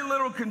very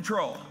little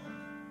control.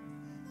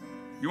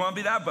 You want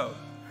to be that boat?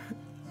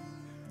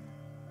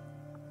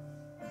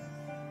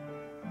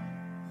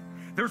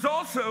 There's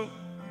also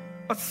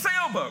a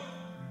sailboat.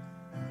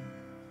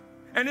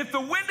 And if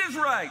the wind is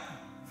right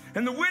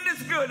and the wind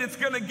is good, it's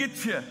going to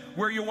get you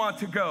where you want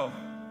to go.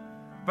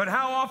 But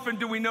how often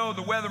do we know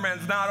the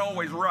weatherman's not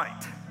always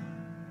right?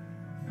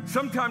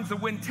 Sometimes the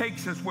wind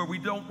takes us where we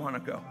don't want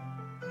to go.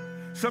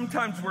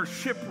 Sometimes we're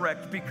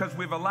shipwrecked because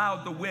we've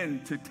allowed the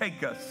wind to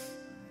take us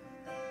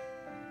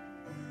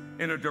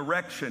in a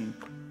direction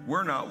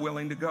we're not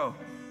willing to go.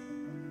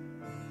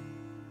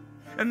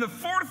 And the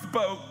fourth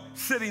boat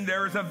sitting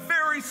there is a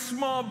very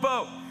small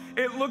boat.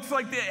 It looks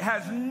like it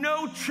has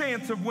no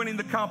chance of winning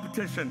the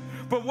competition.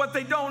 But what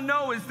they don't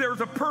know is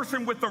there's a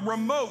person with a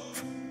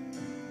remote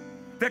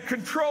that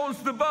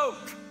controls the boat.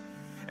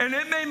 And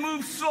it may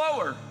move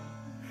slower.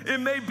 It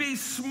may be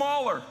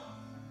smaller.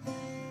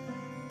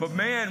 But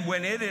man,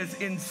 when it is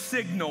in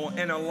signal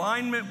and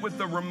alignment with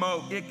the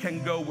remote, it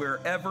can go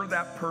wherever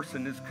that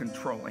person is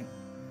controlling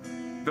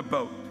the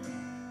boat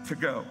to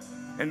go.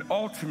 And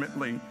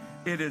ultimately,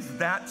 it is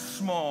that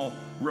small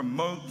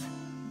remote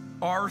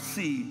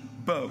RC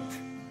boat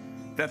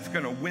that's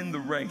going to win the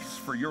race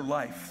for your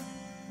life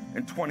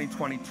in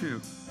 2022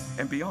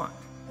 and beyond.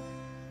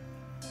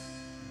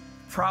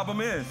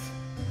 Problem is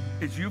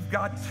you've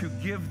got to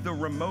give the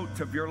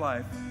remote of your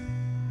life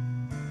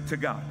to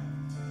God.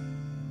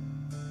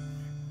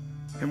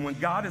 And when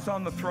God is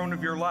on the throne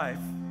of your life,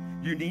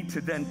 you need to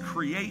then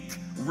create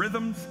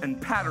rhythms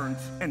and patterns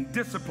and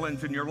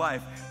disciplines in your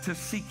life to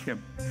seek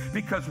him.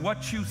 Because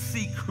what you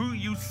seek, who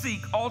you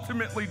seek,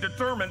 ultimately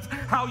determines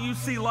how you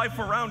see life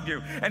around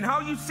you. And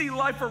how you see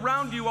life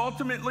around you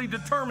ultimately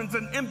determines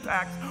and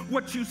impacts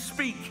what you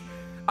speak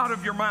out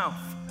of your mouth.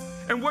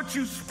 And what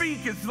you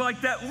speak is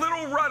like that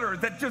little rudder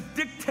that just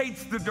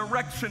dictates the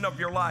direction of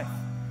your life,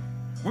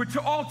 which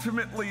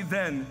ultimately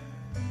then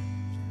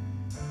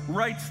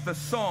writes the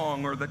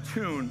song or the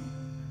tune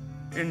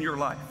in your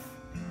life.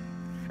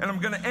 And I'm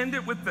going to end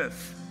it with this.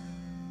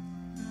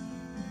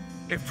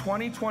 If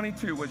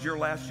 2022 was your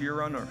last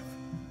year on earth,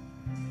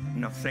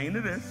 I'm not saying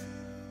it is,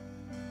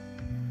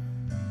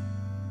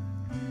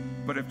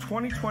 but if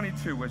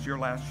 2022 was your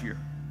last year,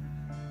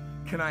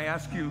 can I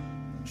ask you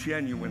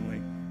genuinely,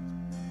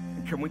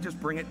 and can we just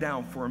bring it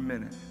down for a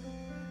minute?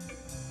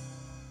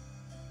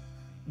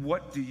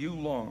 What do you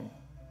long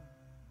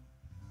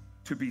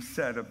to be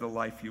said of the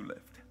life you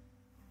lived?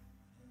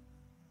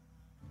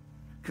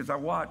 Because I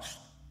watched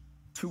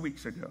 2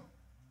 weeks ago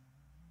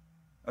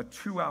a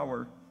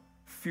 2-hour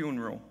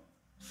funeral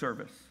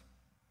service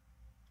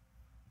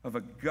of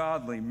a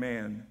godly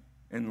man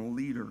and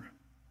leader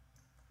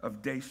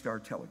of Daystar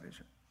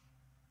Television.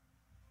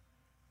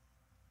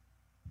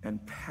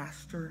 And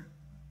pastor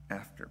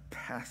after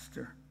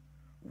pastor,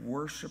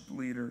 worship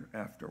leader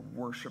after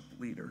worship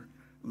leader,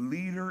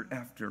 leader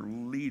after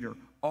leader,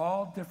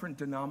 all different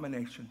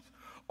denominations,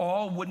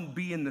 all wouldn't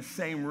be in the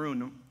same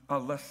room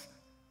unless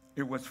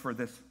it was for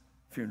this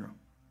funeral.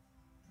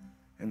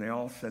 And they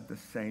all said the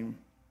same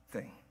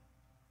thing.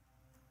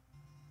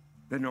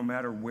 That no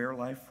matter where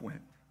life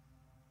went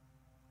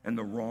and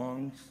the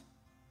wrongs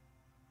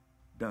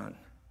done,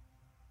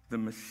 the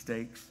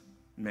mistakes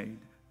made,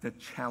 the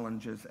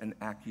challenges and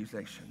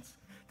accusations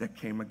that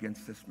came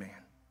against this man,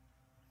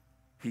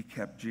 he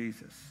kept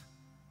Jesus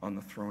on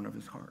the throne of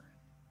his heart.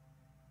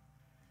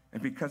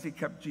 And because he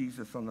kept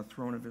Jesus on the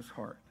throne of his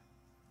heart,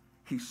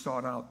 he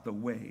sought out the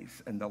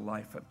ways and the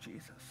life of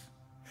Jesus.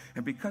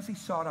 And because he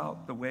sought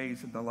out the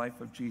ways and the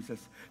life of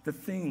Jesus, the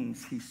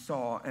things he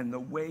saw and the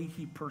way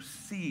he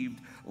perceived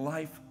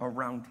life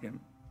around him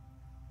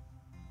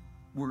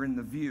were in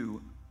the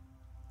view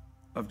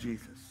of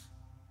Jesus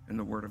and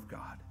the Word of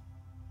God.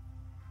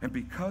 And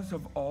because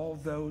of all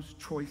those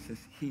choices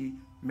he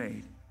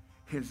made,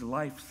 his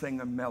life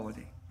sang a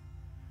melody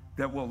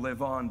that will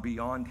live on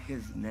beyond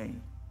his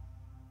name.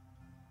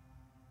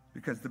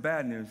 Because the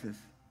bad news is,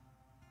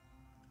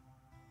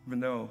 even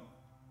though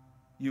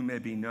you may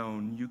be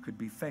known, you could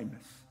be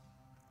famous,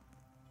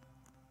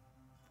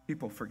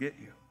 people forget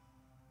you.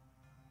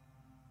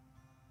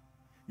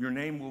 Your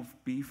name will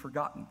be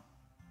forgotten.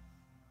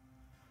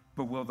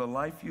 But will the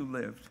life you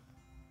lived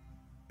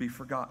be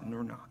forgotten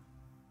or not?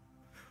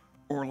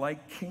 Or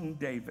like King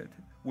David,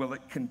 will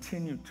it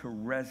continue to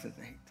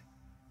resonate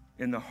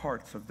in the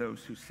hearts of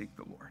those who seek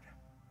the Lord?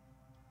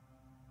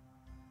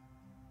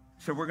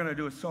 So we're going to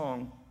do a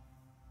song,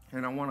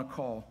 and I want to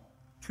call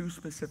 2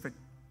 specific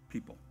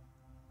people,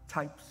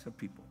 types of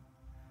people.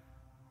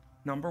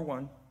 Number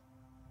 1,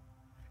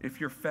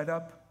 if you're fed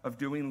up of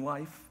doing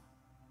life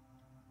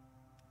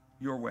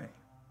your way,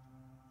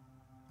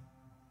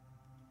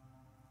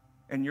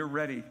 and you're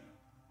ready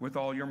with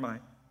all your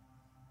might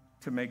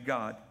to make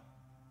God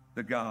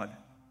the God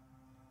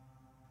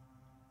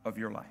of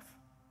your life,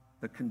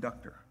 the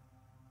conductor,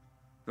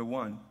 the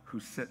one who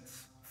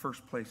sits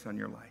first place on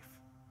your life,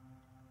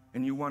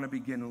 and you want to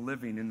begin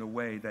living in the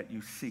way that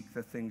you seek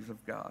the things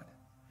of God.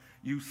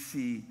 You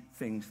see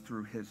things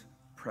through his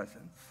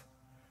presence.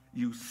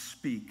 You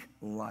speak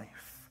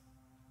life.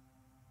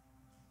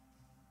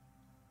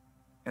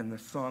 And the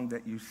song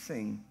that you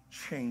sing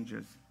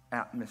changes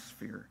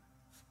atmosphere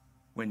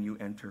when you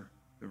enter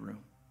the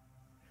room.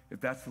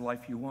 If that's the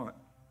life you want,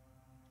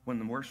 when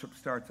the worship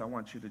starts, I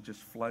want you to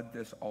just flood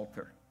this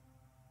altar.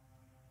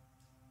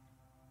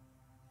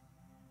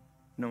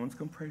 No one's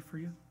going to pray for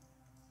you.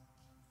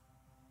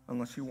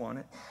 Unless you want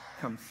it,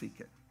 come seek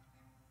it.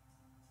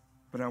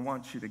 But I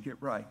want you to get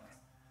right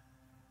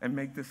and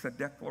make this a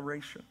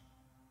declaration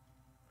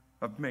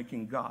of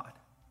making God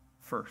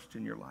first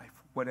in your life.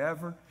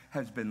 Whatever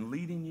has been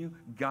leading you,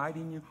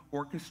 guiding you,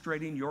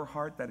 orchestrating your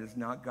heart that is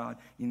not God,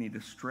 you need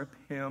to strip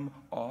him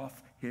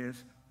off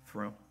his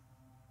throne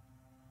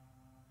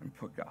and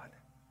put God,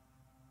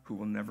 who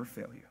will never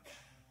fail you,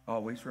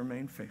 always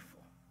remain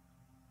faithful,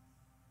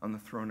 on the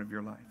throne of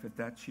your life. If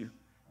that's you,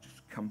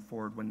 just come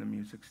forward when the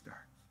music starts.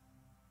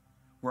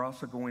 We're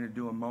also going to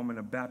do a moment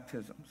of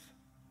baptisms,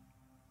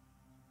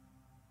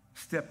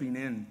 stepping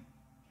in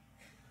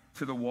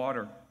to the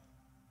water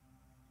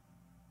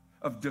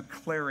of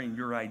declaring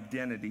your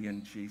identity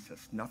in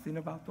Jesus. Nothing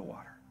about the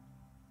water.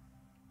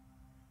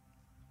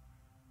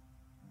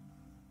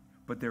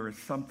 But there is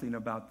something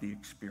about the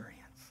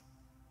experience,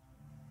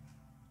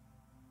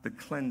 the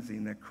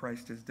cleansing that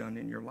Christ has done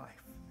in your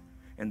life,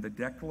 and the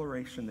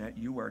declaration that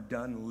you are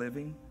done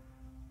living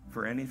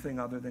for anything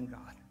other than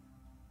God.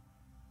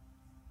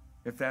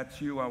 If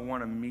that's you, I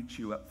want to meet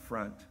you up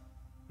front,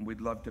 and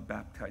we'd love to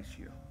baptize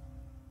you.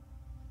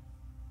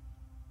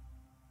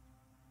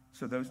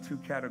 So those two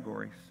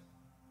categories,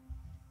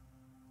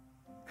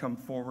 come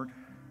forward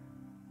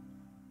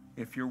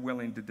if you're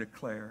willing to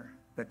declare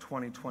that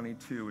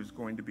 2022 is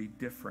going to be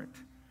different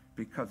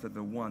because of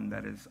the one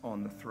that is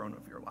on the throne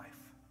of your life.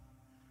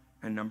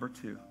 And number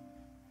two,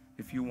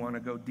 if you want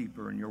to go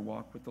deeper in your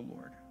walk with the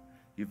Lord,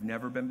 you've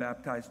never been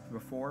baptized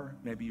before,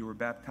 maybe you were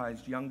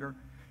baptized younger,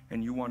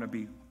 and you want to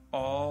be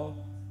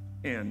all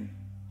in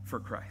for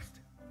Christ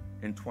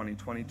in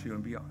 2022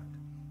 and beyond,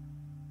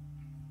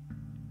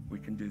 we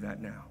can do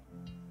that now.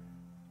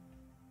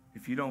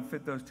 If you don't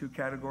fit those two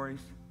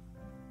categories,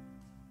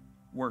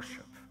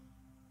 worship,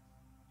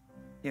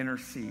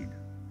 intercede,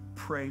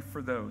 pray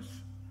for those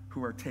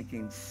who are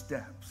taking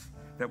steps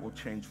that will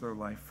change their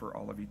life for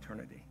all of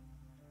eternity.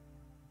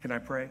 Can I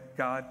pray?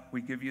 God,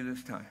 we give you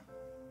this time.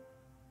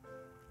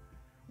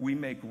 We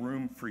make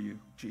room for you,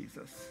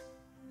 Jesus.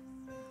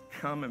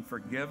 Come and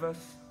forgive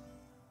us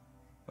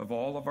of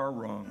all of our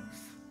wrongs.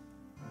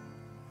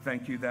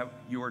 Thank you that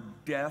your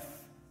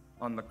death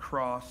on the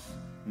cross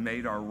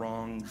made our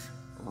wrongs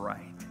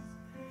right.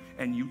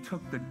 And you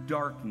took the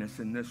darkness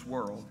in this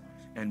world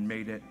and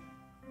made it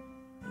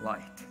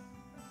light.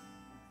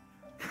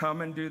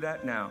 Come and do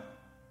that now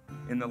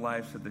in the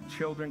lives of the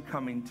children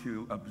coming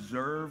to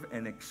observe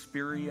and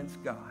experience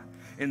God,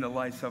 in the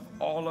lives of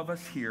all of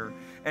us here,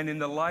 and in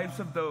the lives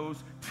of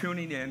those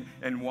tuning in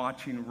and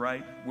watching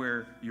right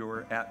where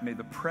you're at. May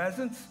the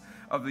presence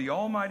of the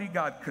Almighty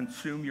God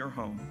consume your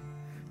home,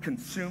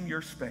 consume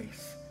your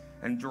space,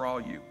 and draw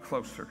you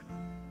closer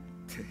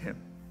to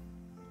Him.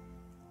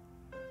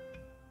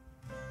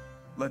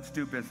 Let's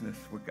do business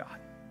with God.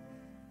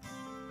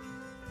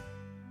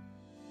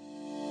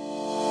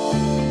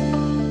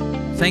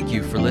 Thank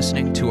you for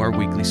listening to our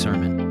weekly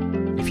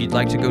sermon. If you'd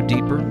like to go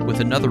deeper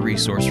with another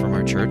resource from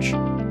our church,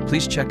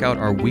 please check out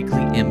our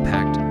weekly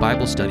Impact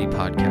Bible Study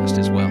podcast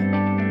as well.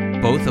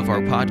 Both of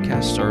our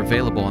podcasts are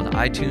available on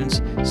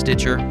iTunes,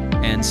 Stitcher,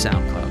 and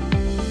SoundCloud.